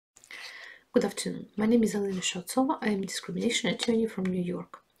Good afternoon. My name is Alina Shevtsova. I am a discrimination attorney from New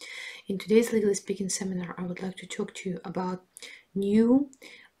York. In today's Legally Speaking seminar, I would like to talk to you about new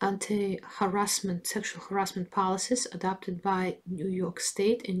anti-harassment, sexual harassment policies adopted by New York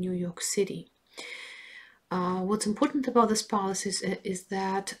State and New York City. What's important about these policies is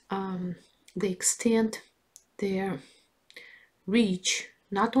that they extend their reach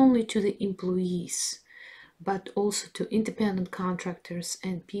not only to the employees, but also to independent contractors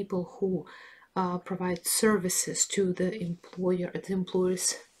and people who provide services to the employer at the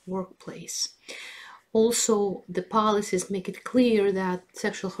employer's workplace. Also, the policies make it clear that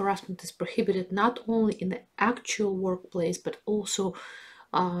sexual harassment is prohibited not only in the actual workplace, but also,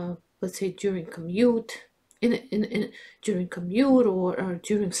 let's say, during commute, during commute or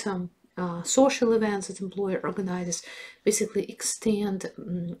during some social events that employer organizes. Basically, extend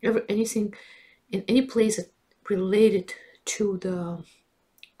anything in any place that related to the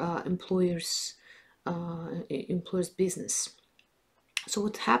employer's business. So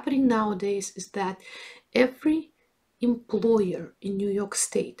what's happening nowadays is that every employer in New York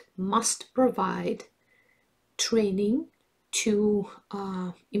State must provide training to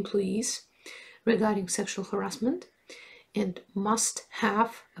employees regarding sexual harassment and must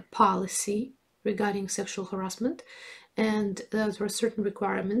have a policy regarding sexual harassment. And there are certain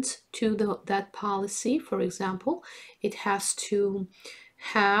requirements to that policy. For example, it has to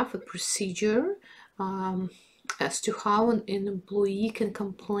have a procedure as to how an employee can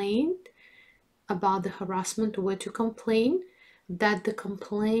complain about the harassment, where to complain, that the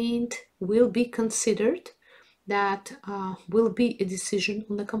complaint will be considered, that will be a decision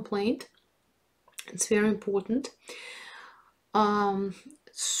on the complaint. It's very important.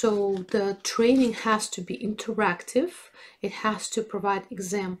 So the training has to be interactive. It has to provide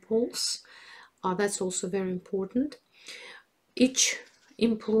examples. That's also very important. Each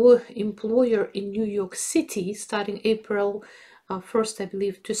employer in New York City, starting April 1st, I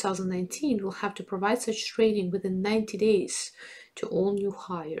believe, 2019, will have to provide such training within 90 days to all new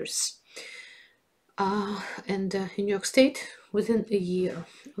hires. And in New York State, within a year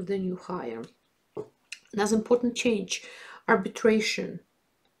of the new hire. Another important change, arbitration.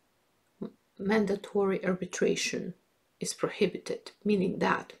 Mandatory arbitration is prohibited, meaning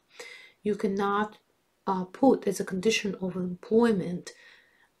that you cannot put as a condition of employment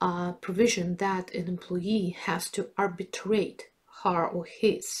provision that an employee has to arbitrate her or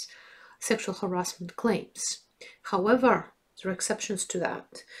his sexual harassment claims. However, there are exceptions to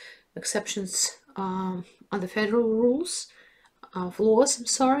that. Exceptions on the federal rules of laws,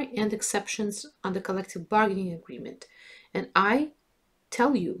 and exceptions on the collective bargaining agreement. And I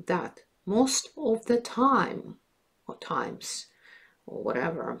tell you that most of the time, or times, or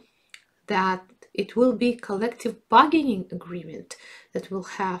whatever, that it will be collective bargaining agreement that will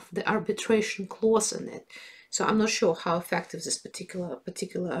have the arbitration clause in it. So I'm not sure how effective this particular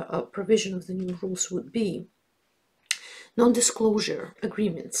provision of the new rules would be. Non-disclosure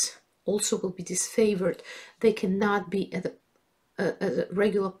agreements also will be disfavored. They cannot be a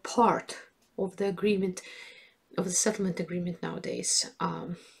regular part of the agreement, of the settlement agreement nowadays.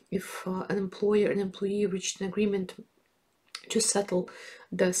 If an employer and employee reached an agreement to settle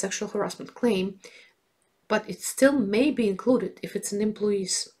the sexual harassment claim, but it still may be included if it's an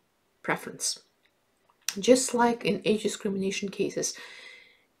employee's preference. Just like in age discrimination cases,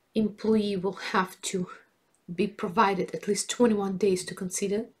 employee will have to be provided at least 21 days to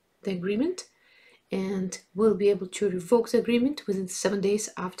consider the agreement, and will be able to revoke the agreement within 7 days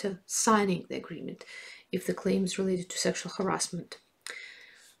after signing the agreement if the claim is related to sexual harassment.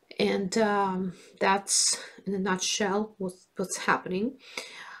 And that's, in a nutshell, what's happening.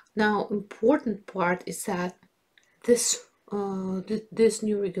 Now, important part is that these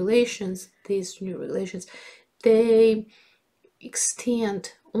new regulations, they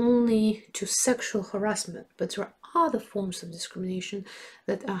extend only to sexual harassment, but there are other forms of discrimination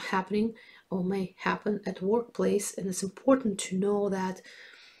that are happening or may happen at workplace, and it's important to know that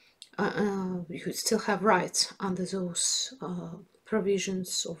you still have rights under those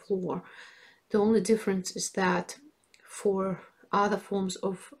provisions of law. The only difference is that for other forms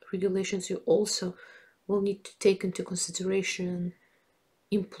of regulations, you also will need to take into consideration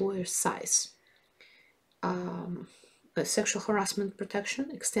employer size. Sexual harassment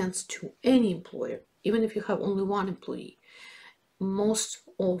protection extends to any employer, even if you have only one employee. Most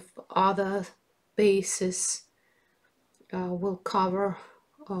of other bases will cover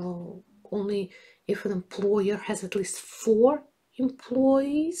only if an employer has at least 4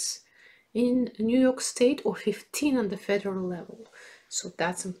 employees in New York State or 15 on the federal level. So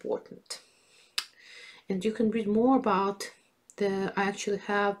that's important. And you can read more about I actually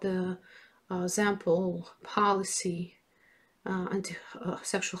have the example policy,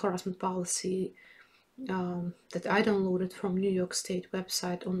 anti-sexual harassment policy that I downloaded from New York State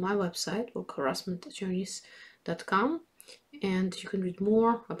website on my website, or harassmentattorneys.com, and you can read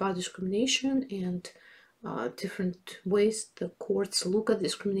more about discrimination and different ways the courts look at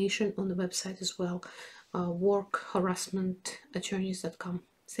discrimination on the website as well, workharassmentattorneys.com.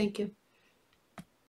 Thank you.